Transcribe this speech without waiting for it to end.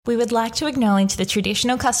We would like to acknowledge the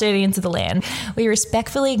traditional custodians of the land. We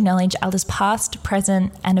respectfully acknowledge elders past,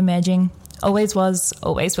 present, and emerging. Always was,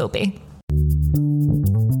 always will be.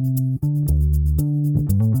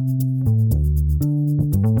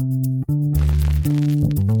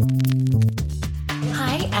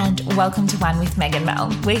 Hi, and welcome to Wine with Meg and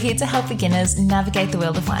Mel. We're here to help beginners navigate the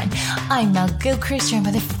world of wine. I'm Mel Gilchrist, joined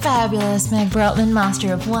by the fabulous Meg Brotman,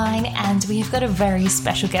 Master of Wine, and we have got a very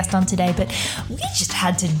special guest on today, but we just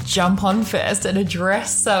had to jump on first and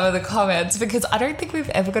address some of the comments because I don't think we've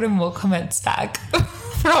ever gotten more comments back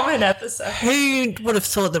from an episode. Who would have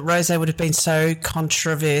thought that rosé would have been so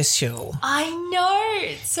controversial? I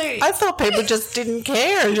know. So I thought people just didn't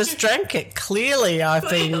care and just drank it. Clearly, I've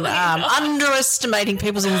been underestimating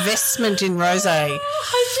people's investment in rosé. 100%.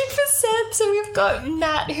 So we've got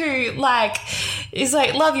Matt who is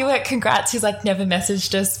like, love your work, congrats. He's like never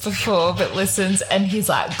messaged us before but listens, and he's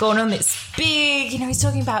like gone on this big, he's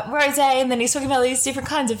talking about rosé and then he's talking about these different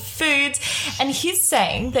kinds of foods, and he's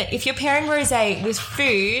saying that if you're pairing rosé with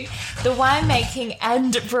food, the winemaking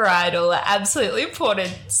and varietal are absolutely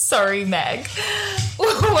important. Sorry, Meg.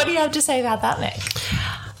 What do you have to say about that, Meg?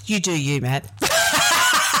 You do you, Matt.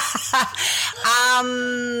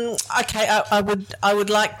 Okay, I would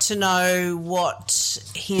like to know what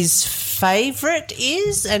his favourite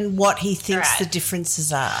is and what he thinks the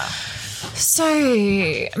differences are.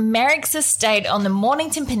 So, Merrick's Estate on the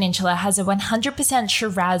Mornington Peninsula has a 100%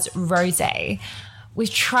 Shiraz rosé. We've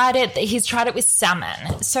tried it. He's tried it with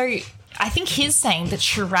salmon. So, I think he's saying that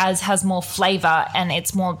Shiraz has more flavour and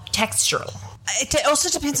it's more textural. It also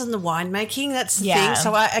depends on the winemaking. That's the Yeah. thing.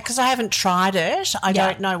 So, because I haven't tried it, I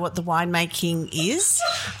don't know what the winemaking is.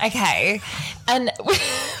 Okay. And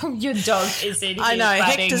your dog is in here. I know.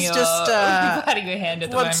 biting Hector's your, just biting your hand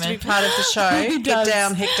at the wants moment. to be part of the show. He Get does.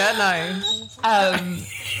 down, Hector. No.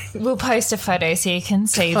 We'll post a photo so you can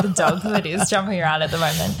see the dog that is jumping around at the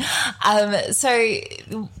moment. So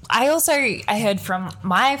I heard from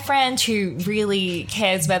my friend who really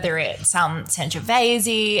cares whether it's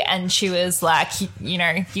Sangiovese, and she was like,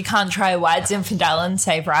 you can't try a white Zinfandel and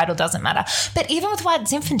say varietal doesn't matter. But even with white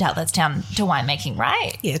Zinfandel, that's down to winemaking,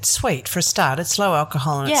 right? Yeah, it's sweet for a start. It's low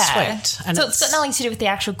alcohol and it's sweet. And so it's got nothing to do with the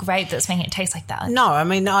actual grape that's making it taste like that. No, I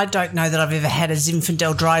mean, I don't know that I've ever had a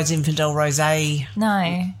dry Zinfandel rosé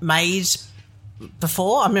made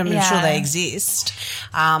before. I mean, I'm sure they exist.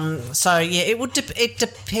 It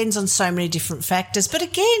depends on so many different factors. But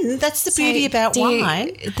again, that's the beauty about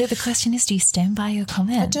wine. The question is, do you stand by your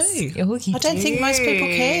comments? I do. Oh, I don't think most people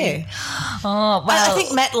care. Oh, well. I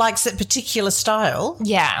think Matt likes that particular style.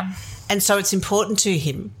 Yeah. And so it's important to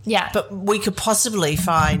him. Yeah. But we could possibly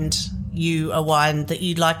find you a wine that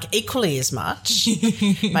you like equally as much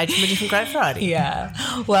made from a different grape variety. Yeah.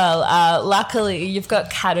 Well, luckily you've got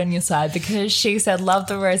Kat on your side because she said, love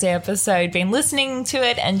the rosé episode, been listening to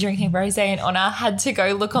it and drinking rosé in honour, had to go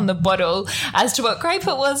look on the bottle as to what grape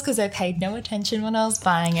it was because I paid no attention when I was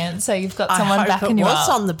buying it. So you've got someone backing you up. I hope it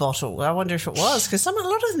was on the bottle. I wonder if it was because a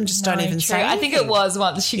lot of them just don't even say anything. I think it was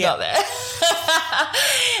once she got there.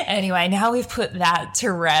 Anyway, now we've put that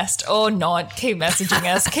to rest, or not. Keep messaging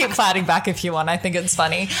us. Keep fighting back if you want. I think it's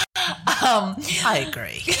funny. I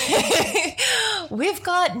agree. We've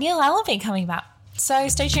got Neil Allaby coming back, so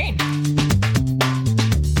stay tuned.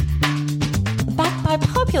 Back by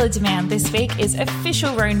popular demand this week is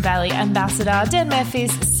official Rhone Valley ambassador Dan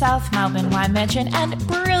Murphy's South Melbourne wine merchant and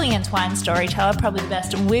brilliant wine storyteller, probably the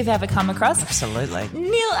best we've ever come across. Absolutely.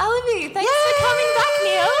 Neil Allaby, thanks for coming back,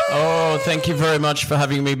 Neil. Oh, thank you very much for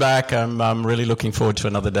having me back. I'm really looking forward to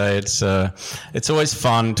another day. It's always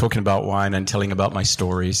fun talking about wine and telling about my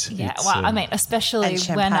stories. Yeah, I mean, especially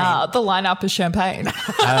when the lineup is champagne.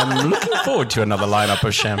 I'm looking forward to another lineup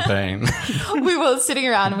of champagne. We were sitting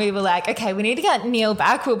around and we were like, okay, we need to get Neil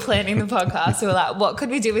back. We're planning the podcast. We were like, what could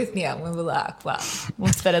we do with Neil? And we were like, well,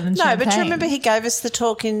 what's better than champagne? No, but do you remember he gave us the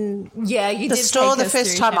talk in the store the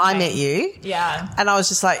first time I met you? Yeah. And I was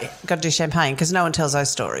just like, got to do champagne because no one tells those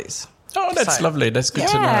stories. Oh, that's lovely. That's good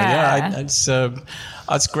to know. Yeah,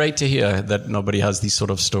 it's great to hear that nobody has these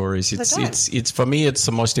sort of stories. It's for me, it's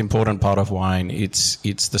the most important part of wine. It's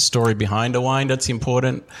the story behind the wine that's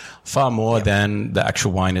important, far more than the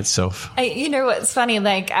actual wine itself. You know what's funny?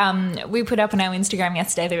 We put up on our Instagram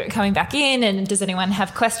yesterday that we were coming back in, and does anyone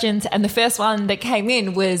have questions? And the first one that came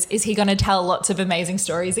in was, is he going to tell lots of amazing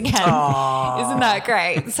stories again? Aww. Isn't that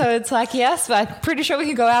great? So it's like, yes, but I'm pretty sure we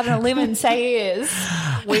could go out on a limb and say he is.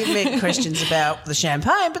 We've met questions about the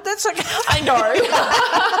champagne, but that's okay. I know.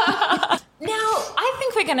 Now, I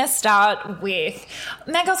think we're going to start with...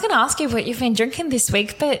 Meg, I was going to ask you what you've been drinking this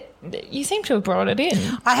week, but you seem to have brought it in.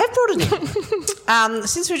 I have brought it in.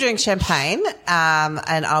 Since we're doing champagne,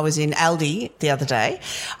 and I was in Aldi the other day,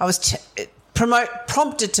 I was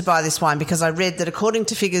prompted to buy this wine because I read that according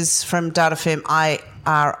to figures from data firm IRI,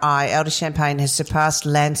 Aldi Champagne has surpassed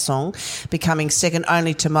Lansong, becoming second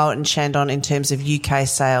only to Moet and Chandon in terms of UK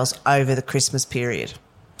sales over the Christmas period.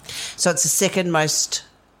 So it's the second most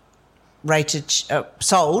rated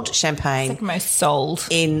sold champagne. Second most sold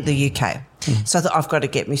in the UK. So I thought I've got to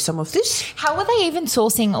get me some of this. How are they even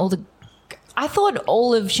sourcing all the... I thought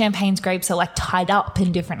all of Champagne's grapes are like tied up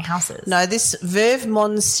in different houses. No, this Veuve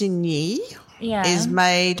Monsigny is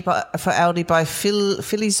made for Aldi by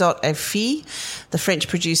Philizot et Fille, the French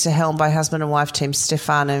producer helmed by husband and wife team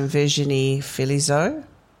Stéphane and Virginie Philizot.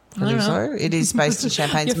 It is based in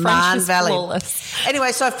Champagne's Marne Valley. Flawless.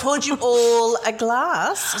 Anyway, so I've poured you all a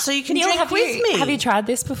glass so you can drink with me. Have you tried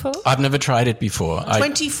this before? I've never tried it before.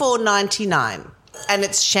 $24.99, and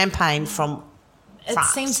it's champagne from France.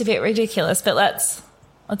 It seems a bit ridiculous, but let's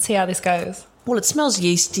see how this goes. Well, it smells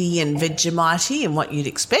yeasty and Vegemite and what you'd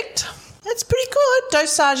expect. It's pretty good.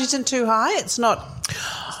 Dosage isn't too high. It's not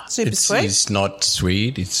super sweet. It's not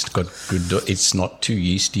sweet. It's got good. It's not too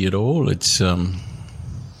yeasty at all. It's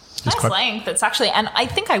nice length. It's actually, and I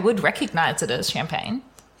think I would recognise it as champagne.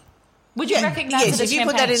 Would you recognise it as champagne? Yes, if you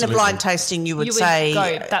put that in a blind tasting, you would say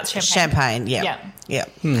that's champagne. Yeah.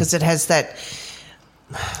 Because it has that.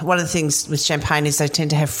 One of the things with champagne is they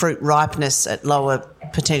tend to have fruit ripeness at lower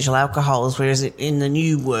potential alcohols, whereas in the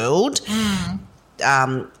New World,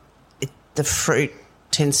 the fruit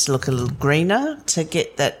tends to look a little greener to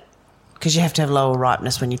get that, because you have to have lower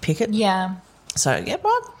ripeness when you pick it. Yeah. So,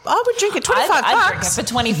 I would drink it. $25. I'd drink it for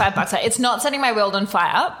 $25. It's not setting my world on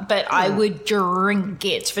fire, but I would drink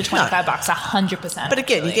it for $25, 100%. But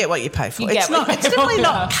again, you get what you pay for. It's definitely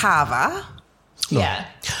not Cava. No. Yeah.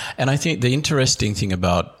 And I think the interesting thing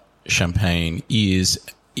about champagne is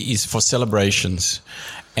for celebrations.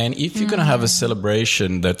 And if you're going to have a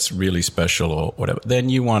celebration that's really special or whatever, then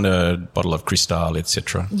you want a bottle of Cristal,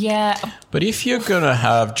 etc. Yeah. But if you're going to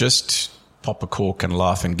have just pop a cork and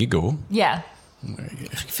laugh and giggle,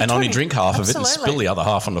 and only drink half of it and spill the other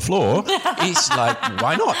half on the floor, it's like,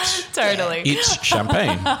 why not? Totally. It's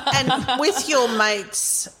champagne. And with your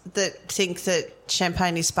mates that think that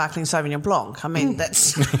champagne is sparkling Sauvignon Blanc, I mean,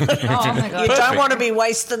 that's... Oh, my God. You don't want to be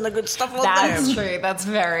wasting the good stuff on That's them. true. That's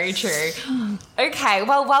very true. Okay,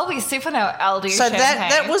 well, while we sip on our Aldi champagne...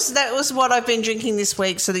 So that was what I've been drinking this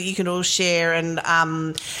week so that you can all share and...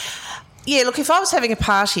 yeah, look, if I was having a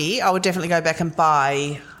party, I would definitely go back and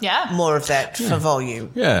buy more of that for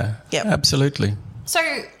volume. Yeah, absolutely. So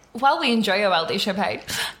while we enjoy our Aldi champagne,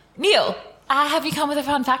 Neil, have you come with a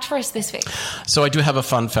fun fact for us this week? So I do have a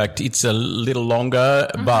fun fact. It's a little longer,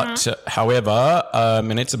 but however,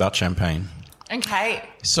 and it's about champagne. Okay.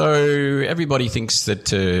 So everybody thinks that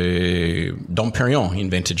Dom Perignon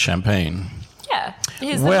invented champagne. Yeah.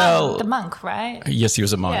 He's the monk, right? Yes, he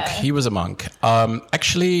was a monk. Yeah. He was a monk.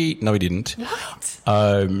 Actually, no, he didn't.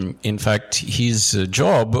 What? In fact, his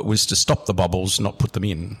job was to stop the bubbles, not put them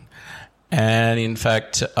in. And in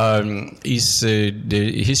fact,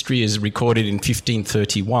 the history is recorded in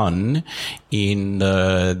 1531 in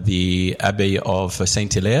the Abbey of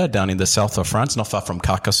Saint-Hilaire down in the south of France, not far from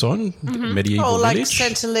Carcassonne, medieval village. Like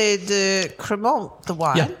Saint-Hilaire de Cremont, the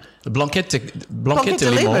wine. Yeah. Blanquette de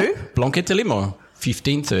Limoux,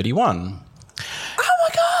 1531. Oh, my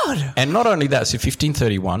God. And not only that, so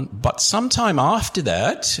 1531, but sometime after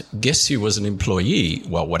that, guess who was an employee?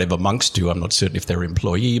 Well, whatever monks do, I'm not certain if they're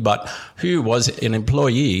employee, but who was an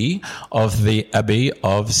employee of the Abbey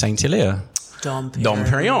of Saint-Hilaire? Dom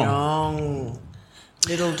Perignon.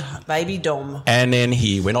 Little baby Dom. And then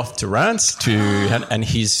he went off to Reims and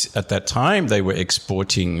at that time, they were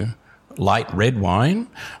exporting light red wine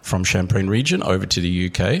from Champagne region over to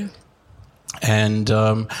the UK. And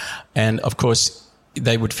of course,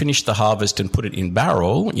 they would finish the harvest and put it in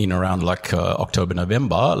barrel in around like October,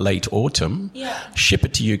 November, late autumn, ship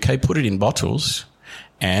it to UK, put it in bottles,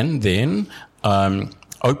 and then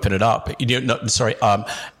open it up.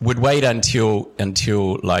 Would wait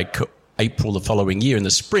until like April the following year in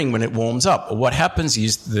the spring when it warms up. What happens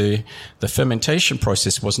is the fermentation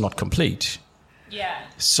process was not complete. Yeah.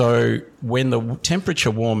 So when the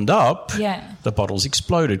temperature warmed up, the bottles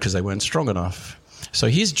exploded because they weren't strong enough. So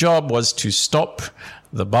his job was to stop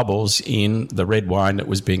the bubbles in the red wine that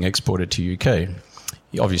was being exported to UK.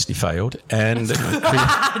 He obviously failed and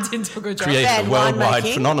Didn't do a good job. created Bad a worldwide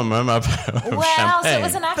winemaking. phenomenon of Wow, champagne. so it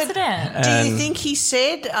was an accident. Do you And- think he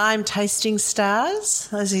said, "I'm tasting stars,"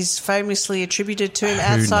 as he's famously attributed to him Who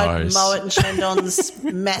outside knows? Moet and Chandon's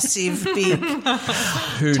massive, big...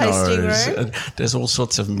 Who tasting knows? room? There's all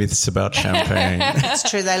sorts of myths about champagne. It's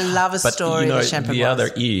true, they love a But story you know, of champagne. the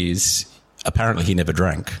other is apparently he never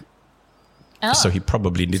drank. Oh. So he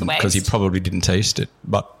probably didn't, because he waste. probably didn't taste it.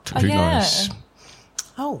 But who yeah. knows?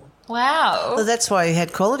 Oh. Wow. Well, that's why he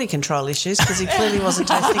had quality control issues, because he clearly wasn't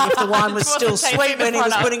tasting if the wine was still Wasn't tasting sweet the when he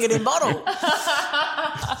was product. putting it in bottle.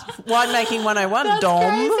 Winemaking 101, That's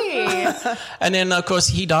Dom. crazy. And then, of course,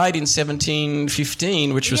 he died in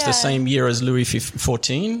 1715, which was Yeah. the same year as Louis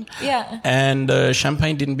XIV. Yeah. And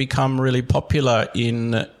champagne didn't become really popular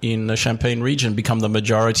in the Champagne region, become the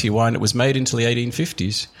majority wine. It was made until the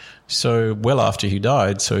 1850s. So well after he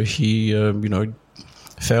died. So he,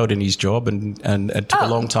 failed in his job and it took a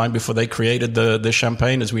long time before they created the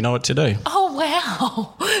champagne as we know it today. Oh,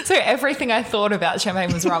 wow. So everything I thought about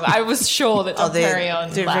champagne was wrong. I was sure that Dom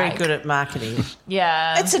Perignon, they're very good at marketing.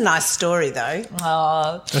 Yeah. It's a nice story, though.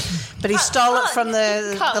 Oh, But he stole it from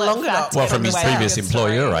the can't let Languedoc. facts Well, get from in the his way of a previous good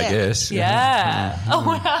employer, story. I guess. Yeah. Oh,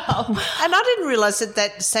 wow. And I didn't realise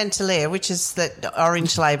that Saint-Hilaire, which is that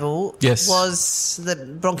orange label, Yes. was the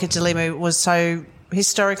Blanquette de Limoux was so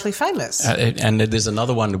historically famous. And there's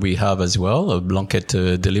another one we have as well, a Blanquette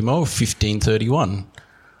de Limoux, 1531.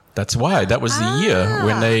 That's why. That was the year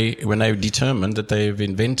when they determined that they've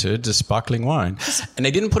invented the sparkling wine. And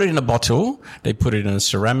they didn't put it in a bottle. They put it in a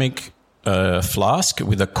ceramic flask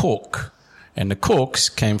with a cork. And the corks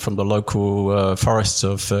came from the local forests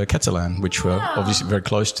of Catalan, which were obviously very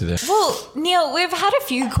close to there. Well, Neil, we've had a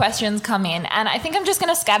few questions come in, and I think I'm just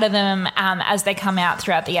going to scatter them as they come out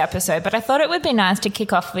throughout the episode. But I thought it would be nice to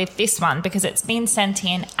kick off with this one because it's been sent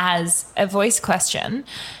in as a voice question.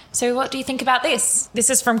 So what do you think about this? This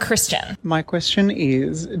is from Christian. My question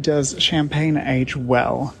is, does champagne age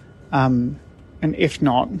well? And if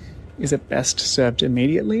not, is it best served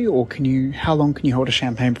immediately, or how long can you hold a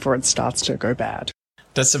champagne before it starts to go bad?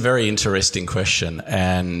 That's a very interesting question,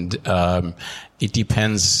 and it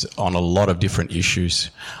depends on a lot of different issues.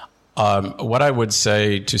 What I would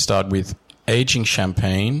say to start with, aging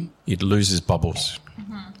champagne, it loses bubbles.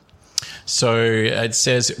 So it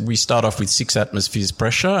says we start off with 6 atmospheres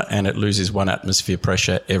pressure and it loses 1 atmosphere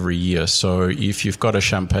pressure every year. So if you've got a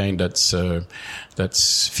champagne that's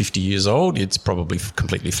 50 years old, it's probably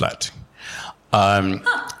completely flat.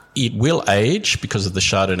 It will age because of the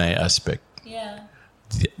Chardonnay aspect. Yeah.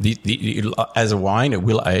 As a wine, it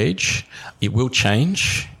will age. It will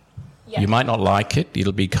change. Yeah. You might not like it.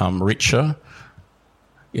 It'll become richer.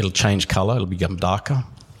 It'll change color. It'll become darker.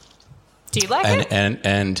 Do you like it?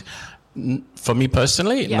 And for me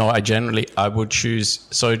personally, Yeah. no, I would choose.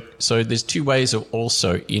 So there's 2 ways of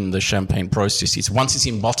also in the champagne process. It's once it's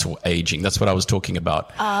in bottle aging. That's what I was talking about.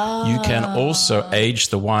 You can also age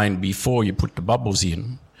the wine before you put the bubbles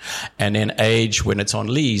in, and then age when it's on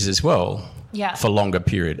lees as well. Yeah. For longer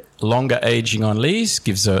period. Longer aging on lees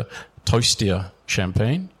gives a toastier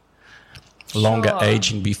champagne. Longer Sure.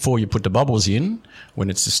 aging before you put the bubbles in, when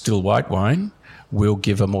it's a still white wine, will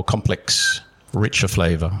give a more complex, richer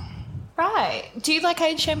flavour. Right. Do you like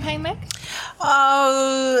aged champagne, Meg?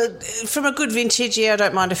 From a good vintage, I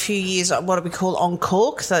don't mind a few years, what we call on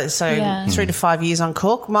cork, so Yeah. 3 to 5 years on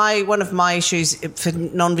cork. One of my issues for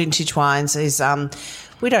non-vintage wines is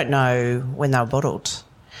we don't know when they were bottled.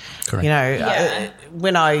 Correct. You know, Yeah.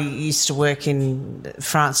 when I used to work in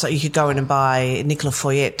France, you could go in and buy Nicolas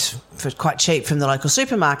Foyet for quite cheap from the local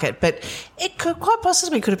supermarket, but it could quite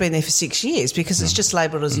possibly could have been there for 6 years because it's just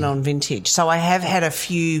labelled as non-vintage. So I have had a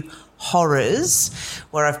few horrors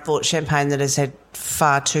where I've bought champagne that has had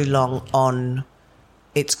far too long on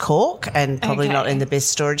its cork and probably not Okay. in the best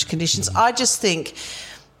storage conditions. I just think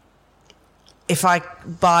if I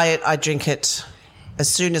buy it, I drink it as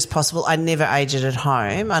soon as possible. I never age it at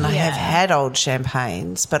home, and I have had old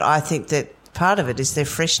champagnes, but I think that part of it is their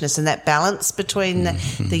freshness and that balance between the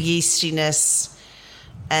yeastiness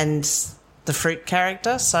and the fruit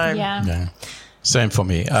character. So Yeah. Yeah. Same for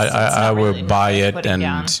me. I not will really buy worth it putting and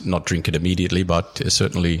down. not drink it immediately, but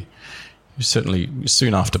certainly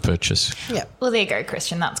soon after purchase. yeah, Well, there you go,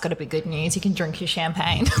 Christian. That's got to be good news. You can drink your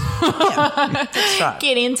champagne. that's right.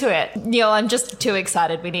 Get into it. Neil, I'm just too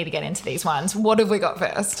excited. We need to get into these ones. What have we got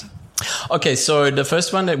first? Okay, so the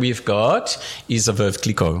first one that we've got is a Veuve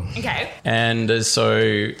Clicquot. Okay. And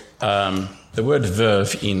the word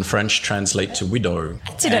veuve in French translates to widow.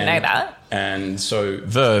 I didn't know that. And so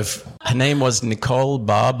veuve, her name was Nicole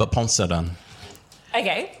Barbe Ponsardin.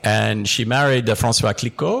 Okay. And she married François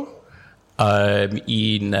Clicquot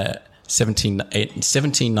in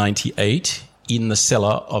 1798 in the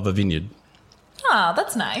cellar of a vineyard. Oh,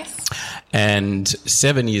 that's nice. And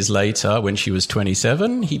 7 years later, when she was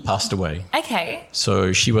 27, he passed away. Okay.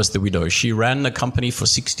 So she was the widow. She ran the company for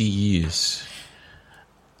 60 years,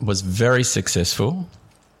 was very successful,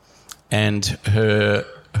 and her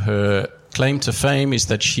claim to fame is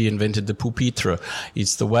that she invented the pupitre.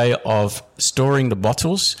 It's the way of storing the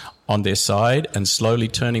bottles on their side and slowly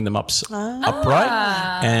turning them upright,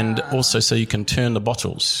 and also so you can turn the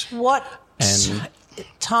bottles. What And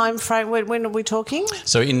time frame? When are we talking?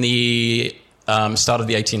 so in the start of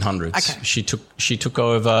the 1800s, Okay. she took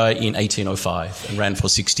over in 1805 and ran for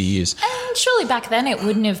 60 years. And surely back then it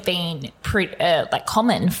wouldn't have been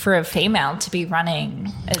common for a female to be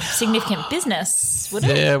running a significant business, would it?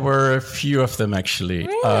 There were a few of them, actually.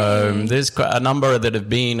 Really? There's quite a number that have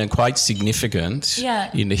been quite significant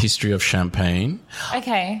in the history of Champagne.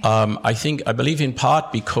 Okay. I believe in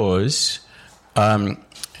part because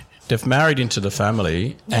they've married into the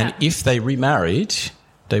family, and if they remarried,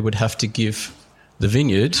 they would have to give the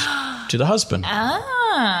vineyard to the husband.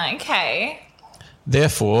 Okay.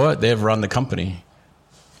 Therefore, they've run the company.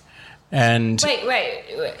 And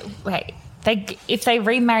Wait. If they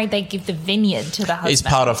remarried, they give the vineyard to the husband. it's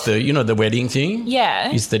part of the wedding thing.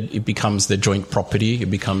 Yeah. Is that it becomes the joint property. It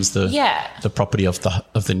becomes the property of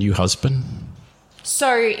the new husband.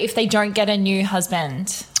 So if they don't get a new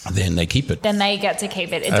husband, Then they keep it. then they get to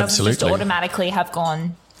keep it. It doesn't just Absolutely. automatically have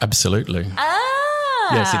gone. Absolutely.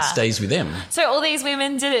 Yes, it stays with them. So all these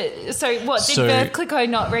women did it. So what, did So- Veuve Clicquot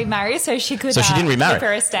not remarry so she could So she didn't remarry. keep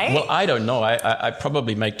her estate? Well, I don't know. I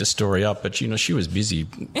probably make the story up, but she was busy.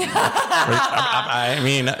 I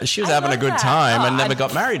mean, she was having a love good that. time and Oh, never I-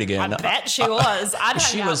 got married again. I bet she was. I'd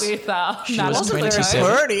She hang out was- with she Matt was Clicquot. 27.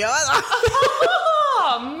 Flirty.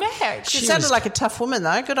 Oh, man. She sounded like a tough woman,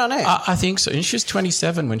 though. Good on her. I think so. And she was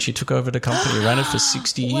 27 when she took over the company, ran it for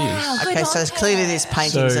 60 years. Wow, good Okay, so on clearly her. this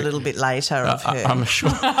painting's So- a little bit later of her. I'm sure.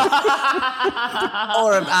 or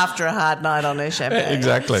after a hard night on her champagne.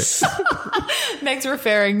 Exactly. Meg's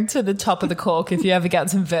referring to the top of the cork. If you ever get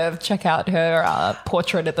some Veuve, check out her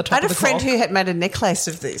portrait at the I top had of a the friend cork. who had made a necklace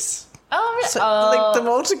of this. Oh, really? So linked them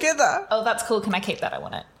all together. Oh, that's cool. Can I keep that? I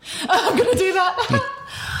want it. I'm going to do that.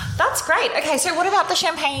 That's great. Okay, so what about the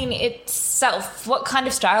champagne itself? What kind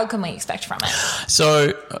of style can we expect from it?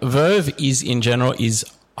 So Veuve in general is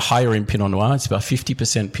higher in Pinot Noir. It's about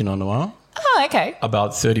 50% Pinot Noir, Oh, okay.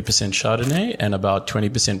 about 30% Chardonnay, and about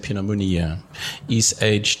 20% Pinot Meunier. Is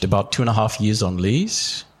aged about 2.5 years on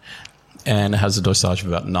lees and has a dosage of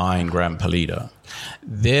about 9 gram per litre.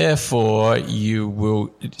 Therefore,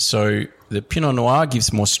 so the Pinot Noir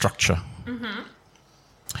gives more structure,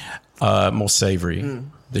 more savoury.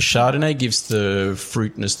 The Chardonnay gives the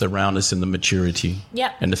fruitness, the roundness, and the maturity,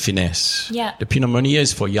 Yep. and the finesse. Yeah. The Pinot Meunier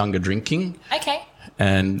is for younger drinking, Okay.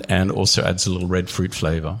 and also adds a little red fruit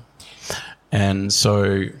flavour. And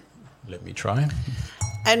so, let me try.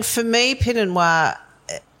 And for me, Pinot Noir,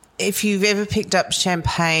 if you've ever picked up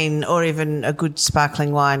champagne or even a good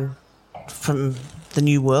sparkling wine from the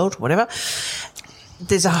New World, whatever,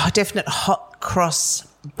 there's a definite hot cross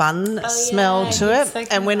bun smell to yes, it. they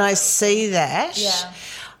And when can. I see that,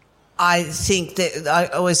 I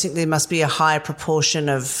always think there must be a higher proportion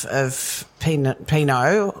of Pinot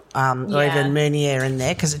or even Meunier in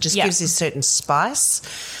there because it just gives this certain spice.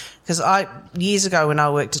 Because years ago when I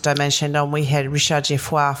worked at Domaine Chandon, we had Richard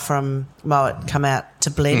Geoffroy from Moet come out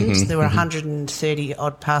to blend. There were 130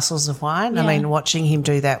 odd parcels of wine. Yeah. I mean, watching him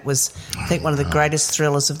do that was, I think, one of the greatest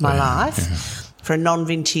thrillers of my life for a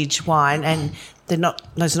non-vintage wine. And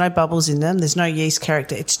there's no bubbles in them. There's no yeast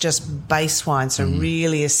character. It's just base wine, so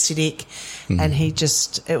really acidic. And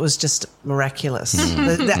it was just miraculous.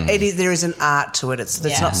 There is an art to it.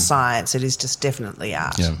 It's not science. It is just definitely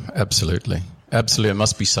art. Yeah, absolutely. Absolutely. It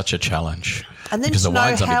must be such a challenge. And then because to the know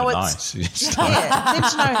wines how aren't even it's- nice. Then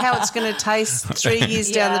to know how it's going to taste 3 years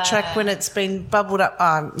down the track when it's been bubbled up.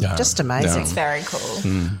 Just amazing. It's very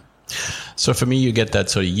cool. So for me, you get that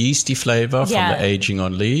sort of yeasty flavour from the aging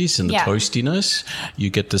on lees and the toastiness. You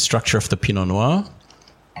get the structure of the Pinot Noir,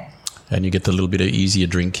 and you get the little bit of easier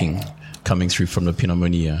drinking coming through from the Pinot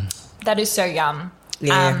Meunier. That is so yum.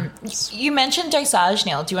 Yeah. You mentioned dosage,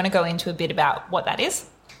 Neil. Do you want to go into a bit about what that is?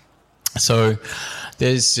 So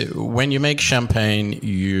when you make champagne,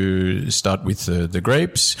 you start with the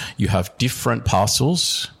grapes. You have different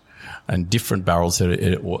parcels and different barrels,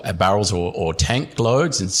 or tank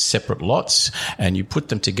loads in separate lots, and you put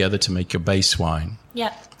them together to make your base wine.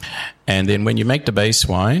 Yeah. And then when you make the base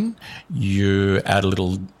wine, you add a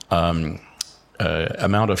little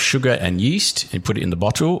amount of sugar and yeast and put it in the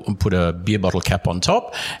bottle and put a beer bottle cap on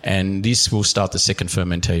top, and this will start the second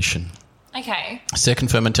fermentation. Okay. Second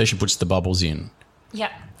fermentation puts the bubbles in.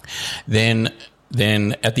 Yeah. Then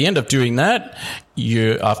at the end of doing that,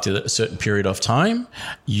 after a certain period of time,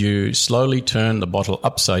 you slowly turn the bottle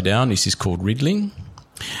upside down. This is called riddling.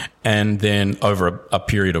 And then over a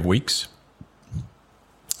period of weeks.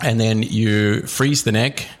 And then you freeze the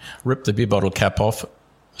neck, rip the beer bottle cap off,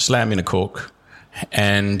 slam in a cork.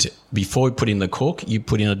 And before you put in the cork, you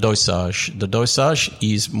put in a dosage. The dosage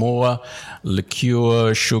is more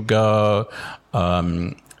liqueur, sugar,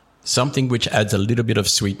 something which adds a little bit of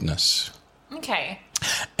sweetness. Okay.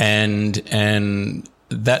 And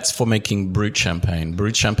that's for making brut champagne.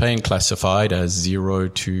 Brut champagne classified as 0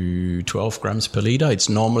 to 12 grams per litre. It's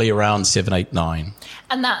normally around 7, 8, 9.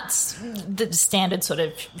 And that's the standard sort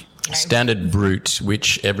of... standard brut,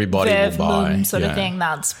 which everybody will buy. Sort of thing.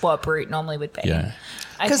 That's what brut normally would be. Yeah.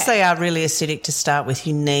 Because they are really acidic to start with.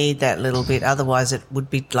 You need that little bit. Otherwise, it would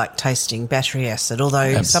be like tasting battery acid.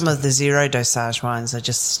 Although some of the zero dosage wines are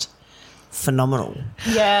just phenomenal.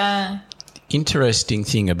 Yeah. Interesting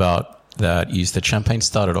thing about that is that champagne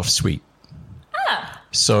started off sweet.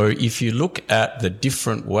 So if you look at the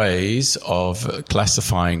different ways of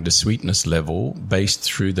classifying the sweetness level based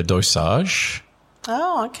through the dosage...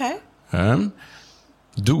 Oh, okay.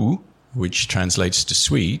 Doux, which translates to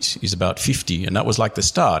sweet, is about 50, and that was like the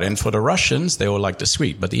start. And for the Russians, they all like the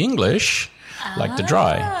sweet, but the English like the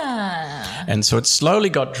dry. And so it slowly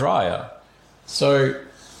got drier. So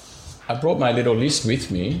I brought my little list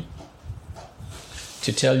with me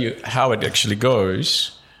to tell you how it actually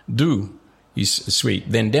goes. Doux is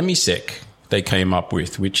sweet. Then demi-sec they came up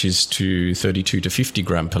with, which is to 32 to 50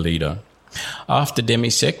 gram per litre. After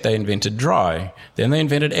demi-sec, they invented dry. Then they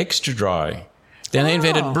invented extra dry. Then they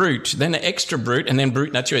invented brut. Then the extra brut, and then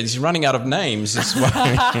brut nature. He's running out of names. It's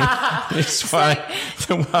why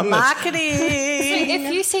the one marketing. So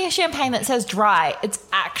if you see a champagne that says dry, it's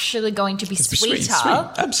actually going to be sweeter. Sweet.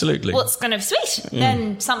 Absolutely. Well, it's going to be sweet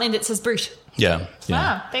than something that says brut. Yeah.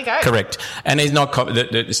 Ah, there you go. Correct. And it's not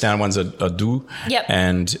the standard ones are Doux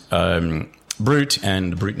and brut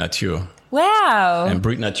and brut nature. Wow. And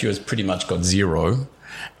brut nature has pretty much got 0,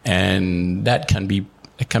 and that can be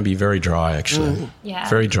very dry actually. Yeah.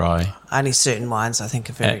 Very dry. Only certain wines I think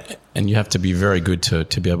are very and you have to be very good to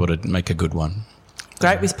be able to make a good one.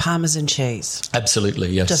 great with Parmesan cheese. Absolutely,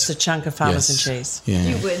 yes. Just a chunk of Parmesan cheese. Yeah.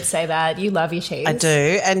 You would say that. You love your cheese. I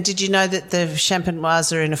do. And did you know that the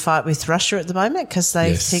Champenoise are in a fight with Russia at the moment because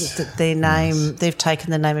they think that their name, they've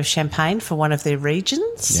taken the name of Champagne for one of their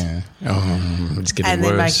regions. Yeah. Oh, it's getting and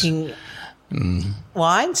worse. They're making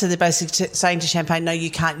wine. So they're basically saying to Champagne, no,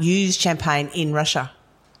 you can't use Champagne in Russia.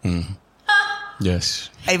 Yes.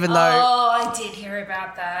 Even though... Oh, I did hear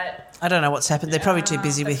about that. I don't know what's happened. They're probably too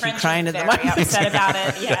busy with French Ukraine at the very moment. upset about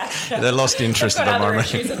it, yeah. They lost interest at They've the got other moment.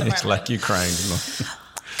 issues at the It's moment. like Ukraine.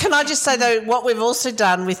 Can I just say, though, what we've also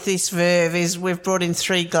done with this Verve is we've brought in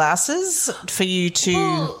 3 glasses for you to...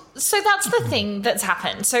 Well, so that's the thing that's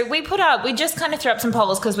happened. So we just kind of threw up some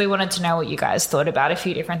polls because we wanted to know what you guys thought about a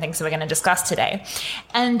few different things that we're going to discuss today.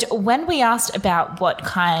 And when we asked about what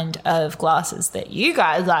kind of glasses that you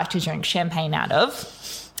guys like to drink champagne out of,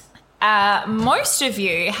 most of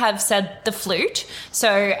you have said the flute.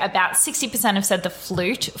 So about 60% have said the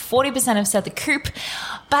flute, 40% have said the coupe.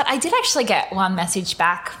 But I did actually get one message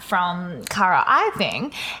back from Cara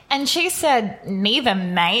Iving, and she said, neither,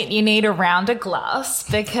 mate. You need a rounder glass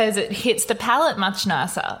because it hits the palate much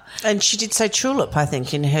nicer. And she did say tulip, I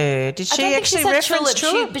think, in her... Did I she don't think actually she said reference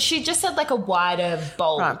tulip? but she just said like a wider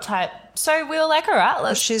bowl Right. type. So we were like, all right,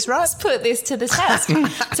 let's put this to the test.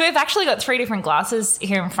 So we've actually got 3 different glasses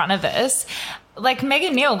here in front of us. Like,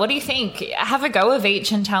 Megan Neal, what do you think? Have a go of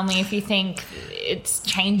each and tell me if you think it's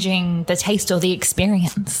changing the taste or the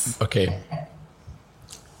experience. Okay.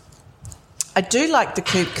 I do like the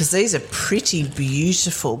coupe because these are pretty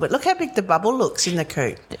beautiful. But look how big the bubble looks in the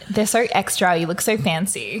coupe. They're so extra. You look so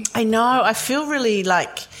fancy. I know. I feel really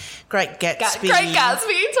like Great Gatsby. Great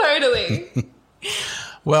Gatsby, totally.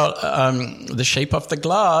 Well, the shape of the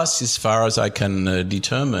glass, as far as I can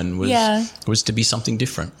determine, was to be something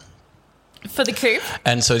different. For the coupe?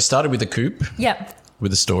 And so it started with the coupe, Yep.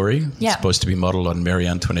 with a story. Yeah. It's supposed to be modelled on Marie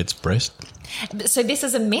Antoinette's breast. So this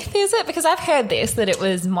is a myth, is it? Because I've heard this, that it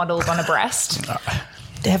was modelled on a breast.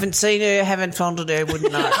 Haven't seen her, haven't fondled her,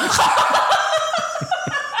 wouldn't know.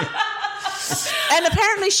 And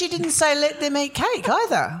apparently she didn't say let them eat cake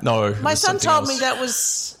either. No, it My was son something told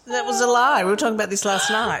else. me that was a lie. We were talking about this last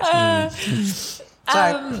night.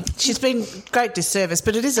 So she's been great disservice,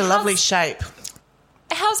 but it is a lovely shape.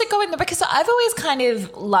 How's it going though? Because I've always kind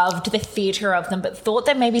of loved the theatre of them, but thought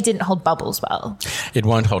they maybe didn't hold bubbles well. It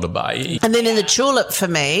won't hold a bar. And then in the tulip, for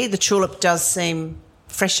me, the tulip does seem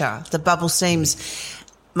fresher. The bubble seems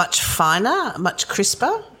much finer, much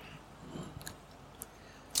crisper.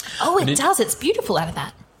 Oh, it does. It's beautiful out of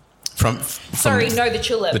that. The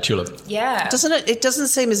tulip. The tulip. Yeah. Doesn't it? It doesn't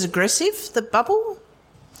seem as aggressive, the bubble.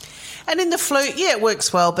 And in the flute, yeah, it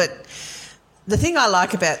works well. But the thing I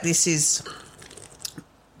like about this is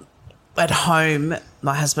at home,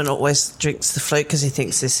 my husband always drinks the flute because he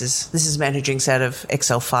thinks this is a man who drinks out of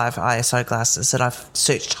XL5 ISO glasses that I've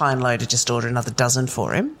searched high and low to just order another dozen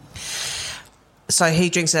for him. So he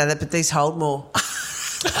drinks out of that, but these hold more.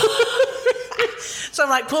 So I'm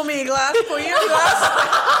like, pour me a glass, pour you a glass.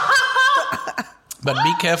 But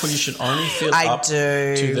be careful, you should only fill up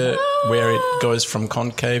to where it goes from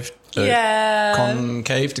concave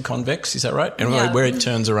to convex, is that right? And where it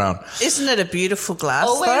turns around. Isn't it a beautiful glass?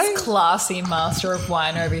 Always classy master of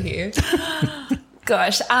wine over here.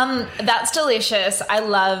 Gosh, that's delicious. I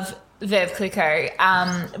love Veuve Clicquot.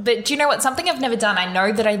 But do you know what? Something I've never done. I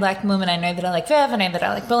know that I like Mumm, and I know that I like Veuve, I know that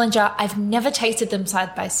I like Bollinger. I've never tasted them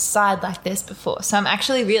side by side like this before. So I'm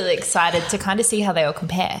actually really excited to kind of see how they all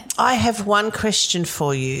compare. I have one question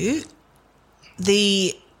for you.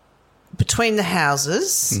 Between the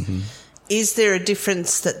houses, is there a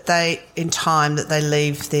difference that they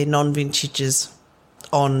leave their non-vintages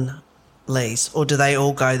on lees, or do they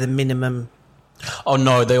all go the minimum? Oh,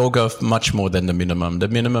 no, they all go much more than the minimum. The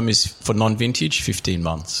minimum is for non-vintage, 15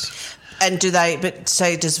 months. And does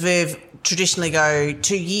Veuve traditionally go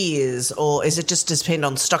 2 years, or is it just depend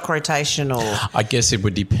on stock rotation? Or I guess it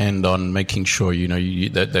would depend on making sure,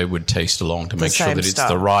 that they would taste along to make sure that it's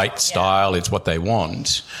the right style, it's what they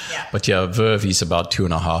want. Yeah. But Veuve is about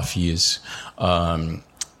 2.5 years.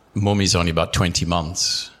 Mumm is only about 20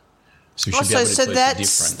 months. So you should be able to taste the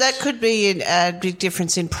difference. That could be a big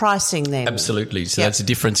difference in pricing then. Absolutely. So that's a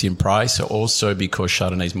difference in price. Also because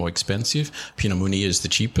Chardonnay is more expensive, Pinot Meunier is the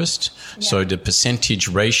cheapest. Yeah. So the percentage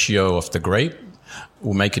ratio of the grape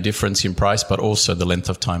will make a difference in price, but also the length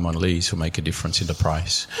of time on lees will make a difference in the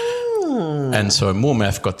price. And so Mumm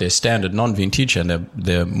have got their standard non-vintage and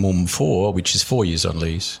their Mumm 4, which is 4 years on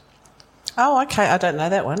lees. Oh, okay. I don't know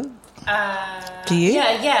that one. Do you?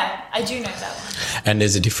 Yeah, I do know that one. And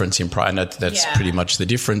there's a difference in price, and that's pretty much the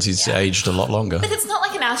difference. It's aged a lot longer. But it's not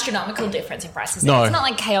like an astronomical difference in prices. No. It's not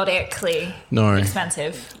like chaotically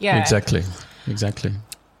expensive. Yeah. Exactly.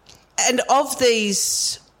 And of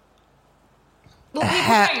these... Well,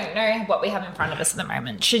 people don't know what we have in front of us at the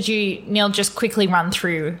moment. Should you, Neil, just quickly run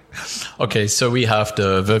through? Okay, so we have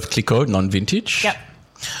the Veuve Clicquot non-vintage. Yep.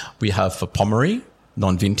 We have the Pommery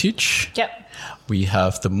non-vintage. Yep. We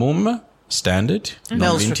have the Mumm standard Mel's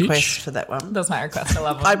non-vintage. request for that one. That's my request. I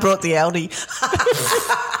love it. I brought the Aldi.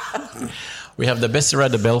 We have the Becerra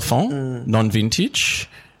de Belfond non-vintage,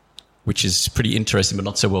 which is pretty interesting but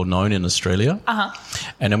not so well known in Australia.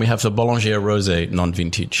 And then we have the Bollinger Rosé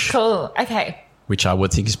non-vintage. Cool. Okay. Which I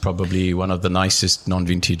would think is probably one of the nicest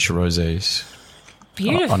non-vintage rosés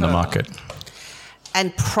on the market.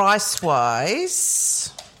 And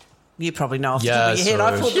price-wise... You probably know off the top of your head. So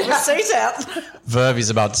I pulled the receipt out. Veuve is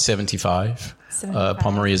about 75.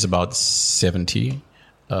 Pommery is about 70.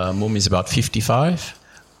 Mumm is about 55.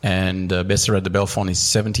 And Becerra de Belfond is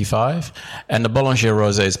 75. And the Bollinger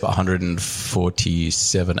Rosé is about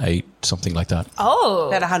 147, 8, something like that. Oh.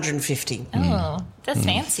 About 150. Oh, that's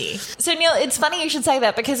fancy. So, Neil, it's funny you should say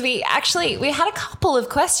that because we had a couple of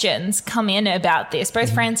questions come in about this.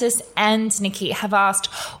 Both Francis and Nikki have asked,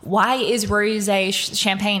 why is rosé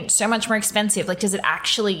champagne so much more expensive? Like, does it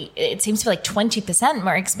actually, it seems to be like 20%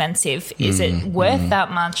 more expensive. Is it worth that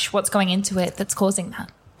much? What's going into it that's causing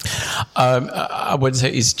that? I would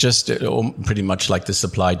say it's just pretty much like the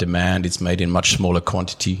supply demand. It's made in much smaller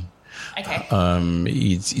quantity. Okay.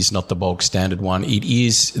 It's not the bulk standard one. It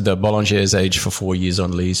is the Bollinger is aged for 4 years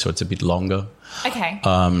on lees, so it's a bit longer. Okay.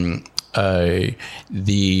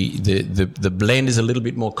 The blend is a little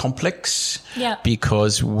bit more complex. Yeah.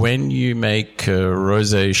 Because when you make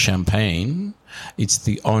rosé champagne, it's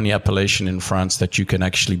the only appellation in France that you can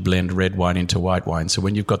actually blend red wine into white wine. So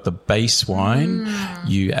when you've got the base wine,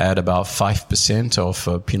 you add about 5%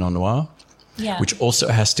 of Pinot Noir, which also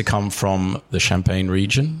has to come from the Champagne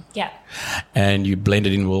region. Yeah. And you blend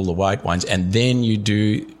it in with all the white wines, and then you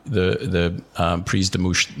do the prise de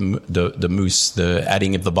mousse, the mousse, the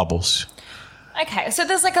adding of the bubbles. Okay, so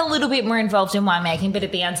there's like a little bit more involved in winemaking, but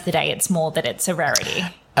at the end of the day, it's more that it's a rarity.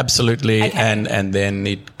 Absolutely, okay. and then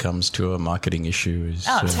it comes to a marketing issue.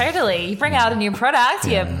 Totally. You bring out a new product,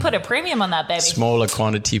 you put a premium on that, baby. Smaller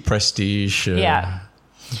quantity, prestige.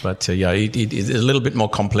 But it is a little bit more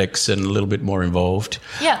complex and a little bit more involved.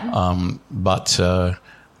 Yeah. But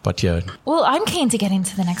yeah. Well, I'm keen to get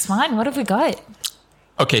into the next wine. What have we got?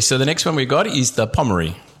 Okay, so the next one we got is the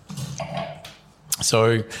Pommery.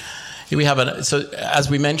 So here we have so as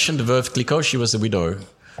we mentioned, Veuve Clicquot, she was a widow.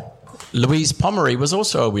 Louise Pommery was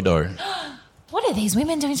also a widow. What are these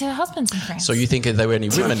women doing to their husbands in France? So you think there were any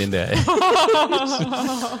women in there?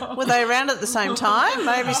 Were they around at the same time?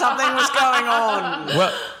 Maybe something was going on.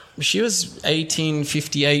 Well, she was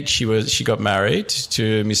 1858. She got married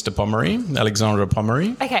to Mr. Pommery, Alexandre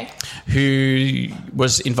Pommery. Okay. Who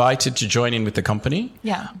was invited to join in with the company.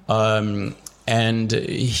 Yeah. And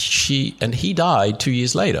he died 2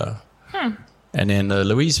 years later. And then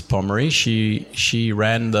Louise Pommery, she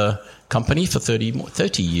ran the company for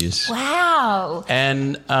 30 years. Wow.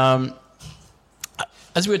 And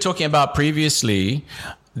as we were talking about previously,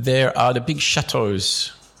 there are the big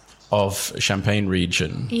chateaus of Champagne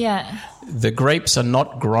region. Yeah. The grapes are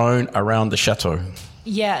not grown around the chateau.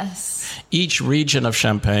 Yes. Each region of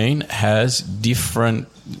Champagne has different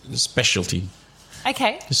specialty.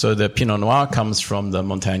 Okay. So the Pinot Noir comes from the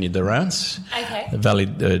Montagne de Reims. Okay. The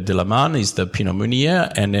Vallée de la Marne is the Pinot Meunier,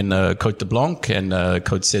 and then Côte de Blanc and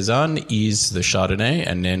Côte Cézanne is the Chardonnay.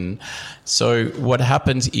 And then, so what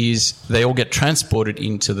happens is they all get transported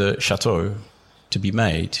into the chateau to be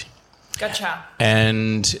made. Gotcha.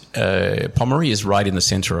 And Pommery is right in the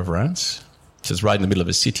center of Reims. So it's right in the middle of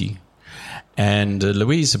a city. And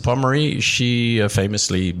Louise Pommery, she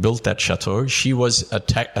famously built that chateau. She was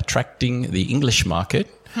attracting the English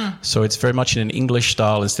market. So it's very much in an English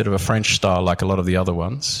style instead of a French style like a lot of the other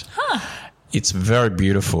ones. It's very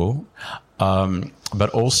beautiful. But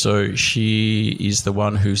also she is the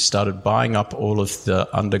one who started buying up all of the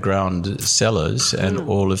underground cellars and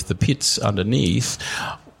all of the pits underneath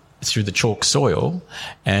through the chalk soil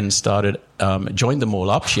and joined them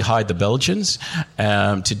all up. She hired the Belgians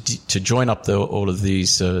to join up all of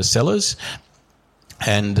these cellars.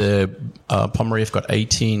 And Pommery have got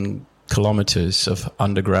 18 kilometers of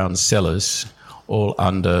underground cellars all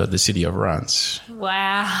under the city of Reims.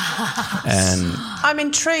 Wow. And I'm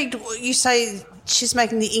intrigued. You say she's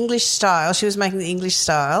making the English style. She was making the English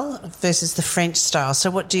style versus the French style.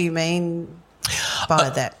 So what do you mean by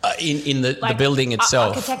that? In the building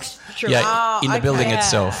itself. Architecture. Yeah, in the building okay.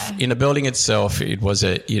 itself. In the building itself,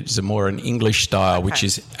 it's a more an English style, which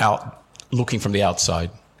is out looking from the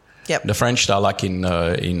outside. Yep. The French style, like in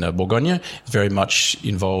Bourgogne, is very much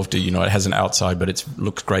involved. It has an outside, but it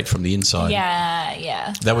looks great from the inside.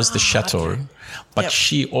 Yeah. That was the chateau. Okay. But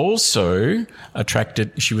she also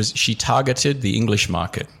she targeted the English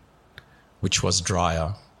market, which was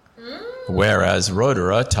drier. Whereas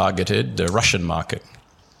Roederer targeted the Russian market.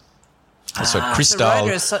 So Cristal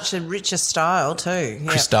Roederer is such a richer style too. Yep.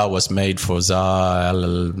 Cristal was made for Tsar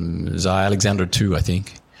Alexander II, I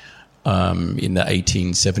think, in the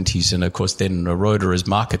 1870s. And of course, then Roederer's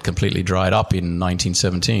market completely dried up in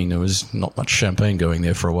 1917. There was not much champagne going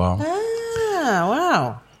there for a while. Ah,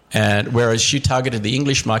 wow. And whereas she targeted the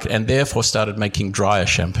English market and therefore started making drier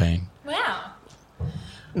champagne. Wow.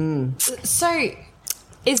 So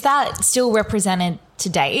is that still represented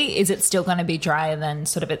today? Is it still going to be drier than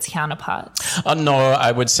sort of its counterparts? No,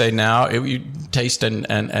 I would say now, you taste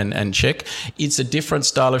and check. It's a different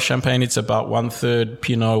style of champagne. It's about 1/3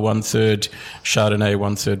 Pinot, 1/3 Chardonnay,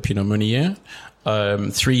 1/3 Pinot Meunier.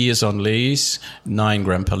 3 years on lease, 9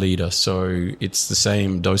 grams per litre. So it's the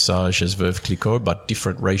same dosage as Veuve Clicquot, but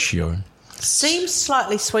different ratio. Seems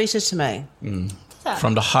slightly sweeter to me.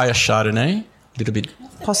 From the higher Chardonnay, a little bit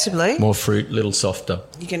Possibly. more fruit, a little softer.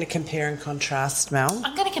 You're going to compare and contrast, Mel.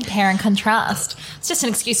 I'm going to compare and contrast. It's just an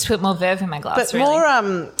excuse to put more Veuve in my glass, But really. more,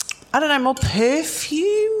 I don't know, more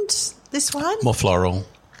perfumed, this one? More floral.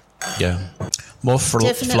 Yeah. More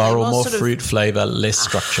Definitely, floral, more more sort of fruit flavour, less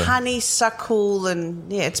structure. Honeysuckle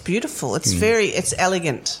and, it's beautiful. It's it's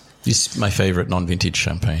elegant. This is my favourite non-vintage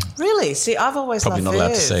champagne. Really? See, I've always Probably not loved allowed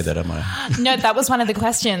to Veuve. say that, am I? No, that was one of the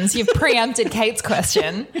questions. You've preempted Kate's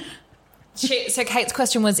question. So Kate's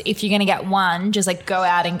question was, if you're going to get one, just like go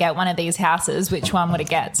out and get one of these houses, which one would it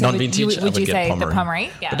get? So Non-vintage, would you get say Pommery. the Pommery?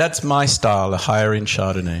 Yeah. But that's my style, a higher end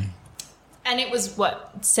Chardonnay. And it was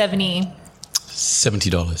what, 70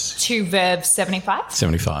 $70. to Veuve 75?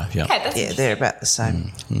 75, yeah. Okay, that's Yeah, they're about the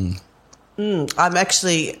same.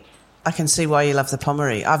 I can see why you love the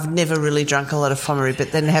Pommery. I've never really drunk a lot of Pommery,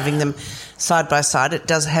 but then having them side by side, it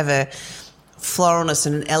does have a floralness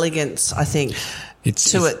and an elegance, I think,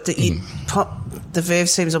 to it. The Veuve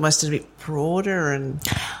seems almost a bit broader and...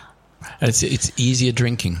 It's easier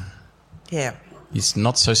drinking. Yeah. It's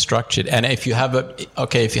not so structured. And if you have it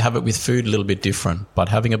with food, a little bit different. But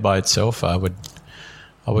having it by itself, I would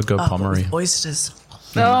I would go Pommery. Oysters.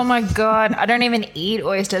 Oh my God. I don't even eat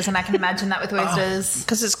oysters, and I can imagine that with oysters.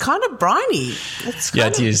 Because it's kind of briny.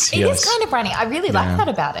 It is. It is kind of briny. I really like that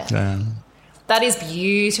about it. Yeah. That is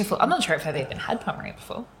beautiful. I'm not sure if I've even had Pommery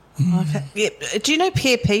before. Okay. Yeah. Do you know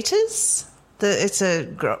Pierre Peters? It's a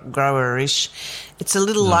grower-ish. It's a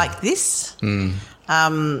little like this. In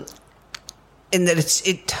that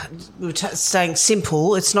we were saying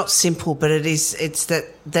simple. It's not simple, but it is. It's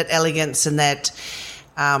that elegance and that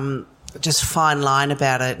just fine line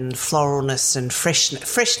about it, and floralness and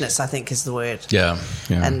freshness, I think, is the word. Yeah.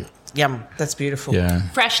 And yum, that's beautiful. Yeah.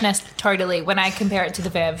 Freshness, totally. When I compare it to the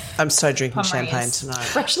Veuve. I'm so drinking Pommery champagne is tonight.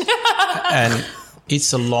 Freshness. And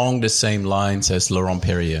it's along the same lines as Laurent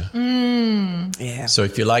Perrier. Yeah. So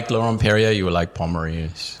if you like Laurent Perrier, you will like Pommery.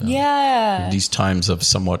 So Yeah. these times of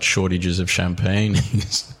somewhat shortages of champagne,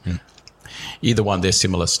 either one, they're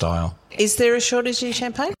similar style. Is there a shortage in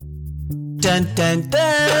champagne? Dun, dun,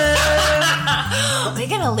 dun. We're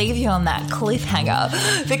going to leave you on that cliffhanger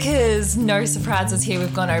because no surprises here.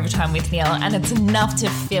 We've gone overtime with Neil, and it's enough to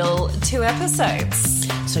fill 2 episodes.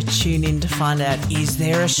 So tune in to find out, is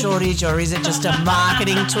there a shortage or is it just a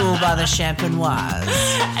marketing tool by the Champenoise?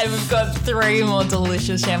 And we've got 3 more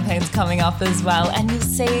delicious champagnes coming up as well. And you'll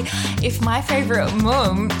see if my favourite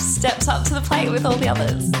Mumm steps up to the plate with all the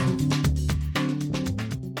others.